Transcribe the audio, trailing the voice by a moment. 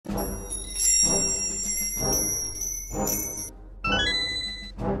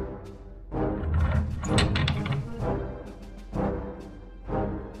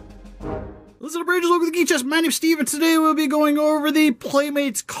VHS. My name's Steve, and today we'll be going over the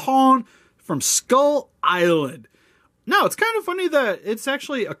Playmates con from Skull Island. Now, it's kind of funny that it's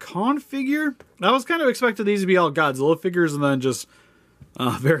actually a con figure. I was kind of expecting these to be all Godzilla figures and then just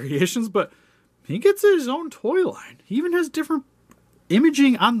variations, but he gets his own toy line. He even has different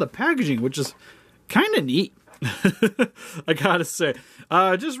imaging on the packaging, which is kind of neat. I gotta say.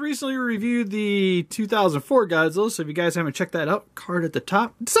 Just recently reviewed the 2004 Godzilla, so if you guys haven't checked that out, card at the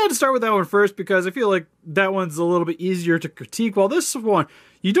top. Decided to start with that one first because I feel like that one's a little bit easier to critique. While this one,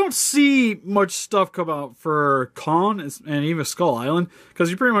 you don't see much stuff come out for Con and even Skull Island, because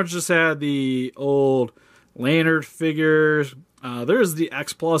you pretty much just had the old Lantern figures. There's the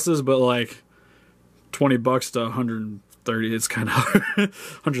X pluses, but like $20 to 130, it's kind of hard.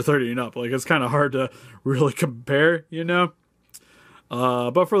 130 and up, like it's kind of hard to really compare, you know.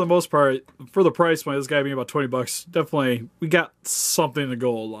 But for the most part, for the price point, this guy being about $20, definitely we got something to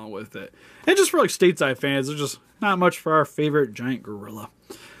go along with it. And just for like stateside fans, there's just not much for our favorite giant gorilla.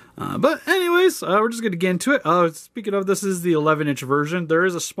 But anyways, we're just going to get into it. Speaking of, this is the 11-inch version. There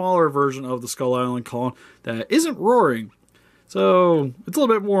is a smaller version of the Skull Island Con that isn't roaring. So it's a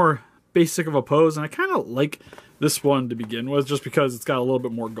little bit more basic of a pose, and I kind of like this one to begin with, just because it's got a little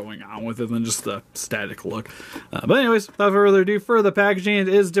bit more going on with it than just the static look. But anyways, without further ado, for the packaging, it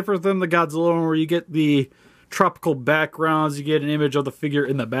is different than the Godzilla one, where you get the tropical backgrounds. You get an image of the figure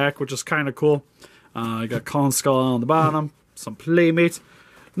in the back, which is kind of cool. You got Kong Skull on the bottom, some Playmates.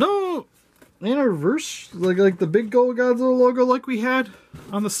 No reverse, like the big gold Godzilla logo like we had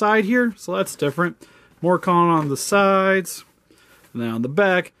on the side here, so that's different. More Kong on the sides, and then on the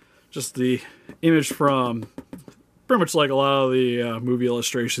back, just the image from pretty much like a lot of the movie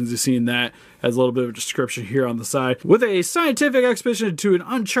illustrations. You've seen that has a little bit of a description here on the side. With a scientific expedition to an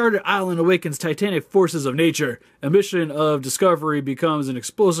uncharted island awakens titanic forces of nature. A mission of discovery becomes an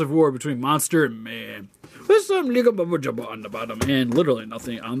explosive war between monster and man. With some legal bubble jumbo on the bottom and literally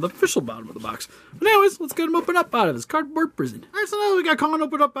nothing on the official bottom of the box. But anyways, let's get him open up out of his cardboard prison. Alright, so now we got Kong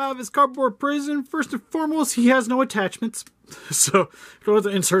open up out of his cardboard prison. First and foremost, he has no attachments. So, you don't have to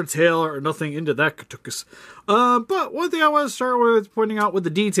insert a tail or nothing into that katukas. But one thing I want to start with pointing out with the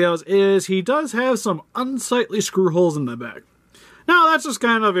details is he does have some unsightly screw holes in the back. Now, that's just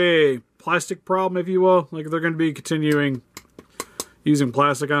kind of a plastic problem, if you will. Like, they're going to be continuing using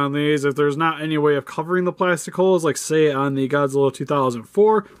plastic on these. If there's not any way of covering the plastic holes, like say on the Godzilla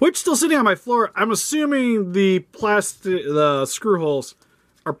 2004, which still sitting on my floor, I'm assuming the screw holes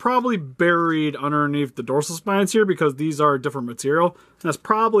are probably buried underneath the dorsal spines here, because these are a different material. And that's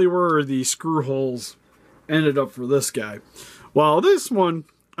probably where the screw holes ended up for this guy. While this one,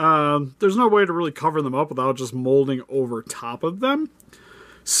 there's no way to really cover them up without just molding over top of them.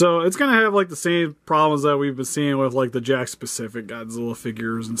 So it's going to have like the same problems that we've been seeing with like the Jack specific Godzilla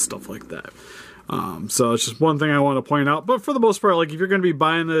figures and stuff like that. So it's just one thing I want to point out. But for the most part, like if you're going to be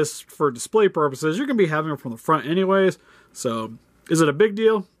buying this for display purposes, you're going to be having it from the front anyways. So is it a big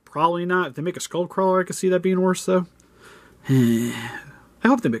deal? Probably not. If they make a skull crawler, I could see that being worse though. I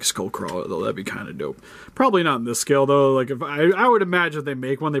hope they make a skull crawler though. That'd be kind of dope. Probably not in this scale though. Like if I would imagine if they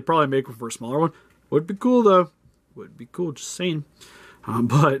make one, they probably make one for a smaller one. Would be cool though. Would be cool. Just saying.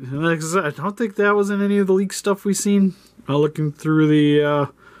 But like I said, I don't think that was in any of the leaked stuff we've seen. Looking through the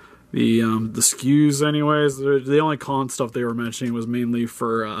SKUs, anyways, the only con stuff they were mentioning was mainly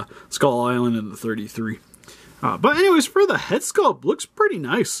for Skull Island and the 33. But anyways, for the head sculpt, looks pretty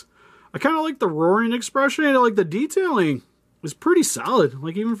nice. I kind of like the roaring expression, and like the detailing is pretty solid.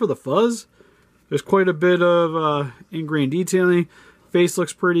 Like even for the fuzz, there's quite a bit of ingrained detailing. Face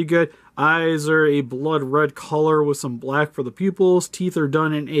looks pretty good. Eyes are a blood red color with some black for the pupils. Teeth are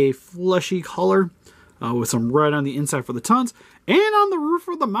done in a fleshy color with some red on the inside for the tongues and on the roof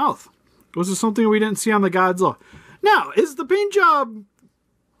of the mouth. This is something we didn't see on the Godzilla. Now, is the paint job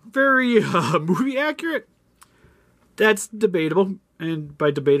very movie accurate? That's debatable. And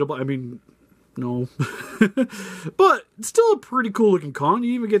by debatable, I mean no. But it's still a pretty cool looking con.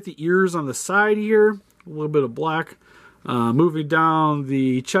 You even get the ears on the side here. A little bit of black. Moving down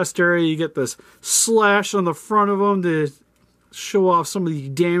the chest area, you get this slash on the front of him to show off some of the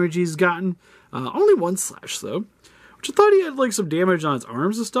damage he's gotten. Only one slash though, which I thought he had like some damage on his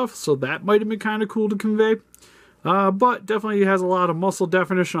arms and stuff, so that might have been kind of cool to convey. But definitely has a lot of muscle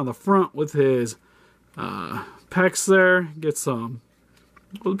definition on the front with his pecs there. Get some,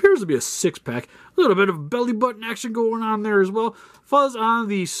 well, it appears to be a six-pack. A little bit of belly button action going on there as well. Fuzz on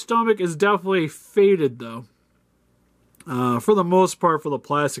the stomach is definitely faded though. For the most part, for the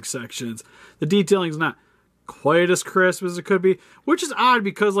plastic sections, the detailing is not quite as crisp as it could be, which is odd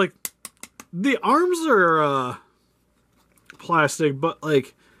because like the arms are plastic, but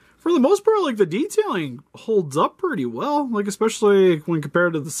like for the most part, like, the detailing holds up pretty well, like, especially when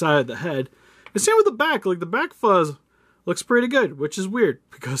compared to the side of the head. And same with the back, like, the back fuzz looks pretty good, which is weird,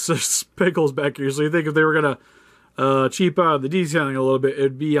 because there's pickles back here, so you think if they were gonna cheap out the detailing a little bit,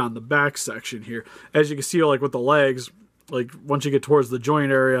 it'd be on the back section here. As you can see, like, with the legs, like, once you get towards the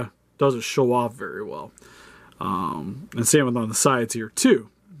joint area, it doesn't show off very well. And same with on the sides here, too,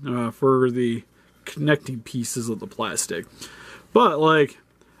 for the connecting pieces of the plastic. But, like,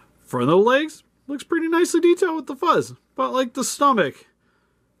 front of the legs looks pretty nicely detailed with the fuzz. But, like, the stomach,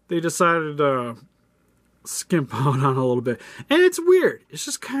 they decided to skimp out on a little bit. And it's weird. It's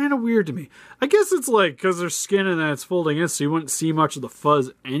just kind of weird to me. I guess it's, like, because there's skin and then it's folding in, so you wouldn't see much of the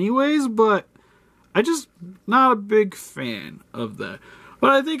fuzz anyways, but I just not a big fan of that.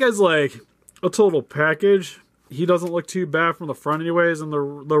 But I think as, like, a total package, he doesn't look too bad from the front anyways, and the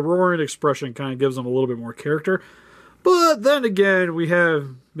roaring expression kind of gives him a little bit more character. But then again, we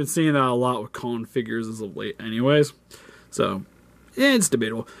have been seeing that a lot with Kong figures as of late anyways. So, yeah, it's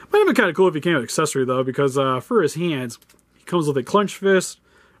debatable. Might have been kind of cool if he came with accessory, though, because for his hands, he comes with a clenched fist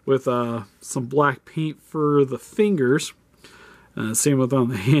with some black paint for the fingers. Same with on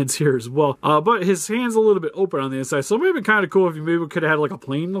the hands here as well. But his hand's a little bit open on the inside, so it might have been kind of cool if you maybe could have had like a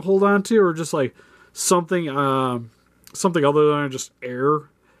plane to hold on to, or just like something something other than just air.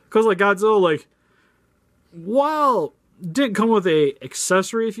 Because like Godzilla, like, while didn't come with a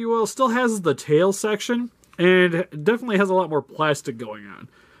accessory, if you will, still has the tail section, and definitely has a lot more plastic going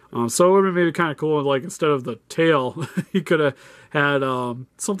on. So it would have been maybe kind of cool, like, instead of the tail, he could have had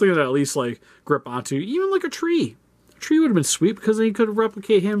something that at least, like, grip onto, even like a tree. A tree would have been sweet, because then he could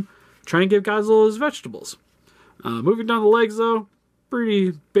replicate him, try and give Godzilla his vegetables. Moving down the legs, though,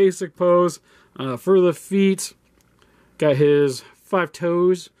 pretty basic pose. For the feet, got his 5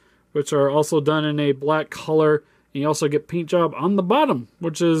 toes, which are also done in a black color. And you also get paint job on the bottom,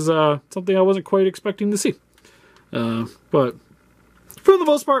 which is something I wasn't quite expecting to see. But for the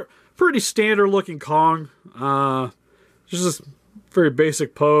most part, pretty standard looking Kong. Just very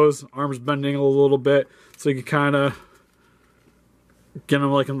basic pose. Arms bending a little bit, so you can kind of get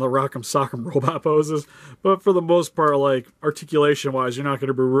him like in the Rock'em Sock'em robot poses. But for the most part, like, articulation wise, you're not going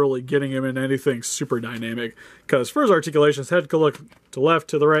to be really getting him in anything super dynamic, because for his articulation, his head could look to left,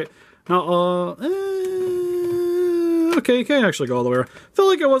 to the right. Now, okay, you can actually go all the way around. I felt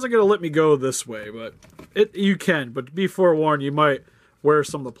like it wasn't going to let me go this way, but you can. But be forewarned, you might wear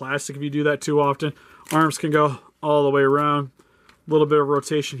some of the plastic if you do that too often. Arms can go all the way around. A little bit of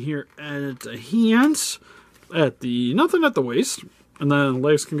rotation here at the hands, nothing at the waist. And then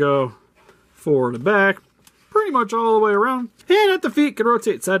legs can go forward and back, pretty much all the way around. And at the feet, can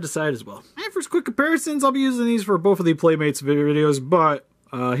rotate side to side as well. And for quick comparisons, I'll be using these for both of the Playmates videos, but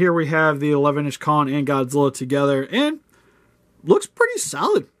here we have the 11-inch Kong and Godzilla together, and looks pretty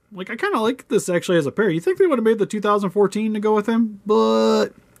solid. Like, I kind of like this actually as a pair. You think they would have made the 2014 to go with him, but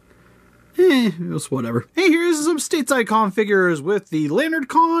it was whatever. Hey, here's some stateside Kong figures with the Leonard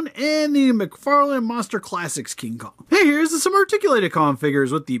Kong and the McFarlane Monster Classics King Kong. Hey, here's some articulated Kong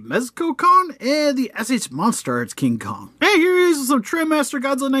figures with the Mezco Kong and the SH Monster Arts King Kong. Hey, here's some Trendmaster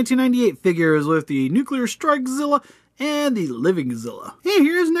Godzilla 1998 figures with the Nuclear Strike-Zilla and the Living Zilla. Hey,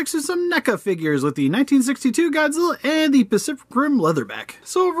 here's next to some NECA figures with the 1962 Godzilla and the Pacific Rim Leatherback.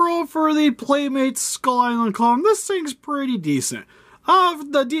 So overall, for the Playmates Skull Island Kong, this thing's pretty decent.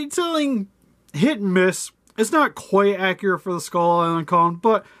 The detailing, hit and miss. It's not quite accurate for the Skull Island Kong,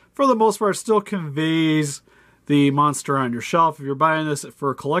 but for the most part, it still conveys the monster on your shelf. If you're buying this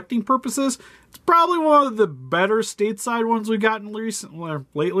for collecting purposes, it's probably one of the better stateside ones we've gotten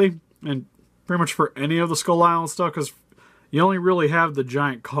lately, and pretty much for any of the Skull Island stuff, because you only really have the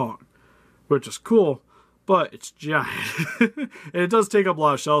giant Kong, which is cool, but it's giant. And it does take up a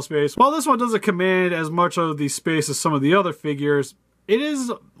lot of shelf space. While this one doesn't command as much of the space as some of the other figures, it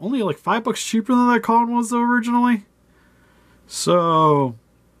is only like $5 cheaper than that Kong was though originally. So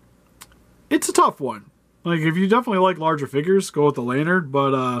it's a tough one. Like, if you definitely like larger figures, go with the Leonard.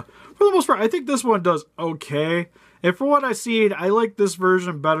 But for the most part, I think this one does okay. And for what I've seen, I like this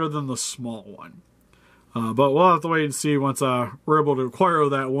version better than the small one. But we'll have to wait and see once we're able to acquire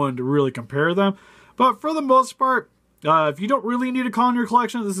that one to really compare them. But for the most part, if you don't really need a Kong in your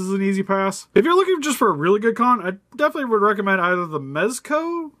collection, this is an easy pass. If you're looking just for a really good Kong, I definitely would recommend either the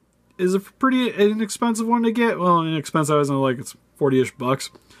Mezco, is a pretty inexpensive one to get. Well, inexpensive as in like it's 40-ish bucks.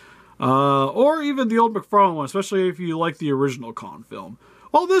 Or even the old McFarlane one, especially if you like the original Kong film.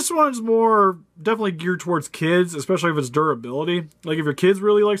 Well, this one's more definitely geared towards kids, especially if it's durability. Like, if your kids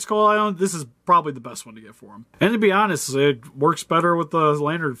really like Skull Island, this is probably the best one to get for them. And to be honest, it works better with the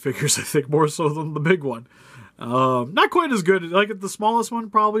Leonard figures, I think, more so than the big one. Not quite as good. Like the smallest one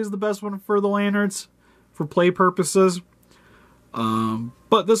probably is the best one for the lanterns for play purposes.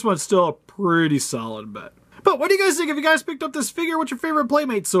 But this one's still a pretty solid bet. But what do you guys think? If you guys picked up this figure, what's your favorite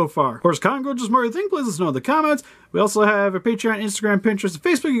Playmate so far? Of course, comment, go, just more thing. Please let us know in the comments. We also have a Patreon, Instagram, Pinterest, and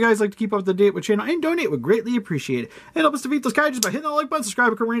Facebook. You guys like to keep up to date with the channel and donate. Would greatly appreciate it. And help us defeat those kaijus by hitting the like button, subscribe,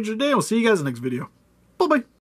 and come range today. And we'll see you guys in the next video. Bye-bye.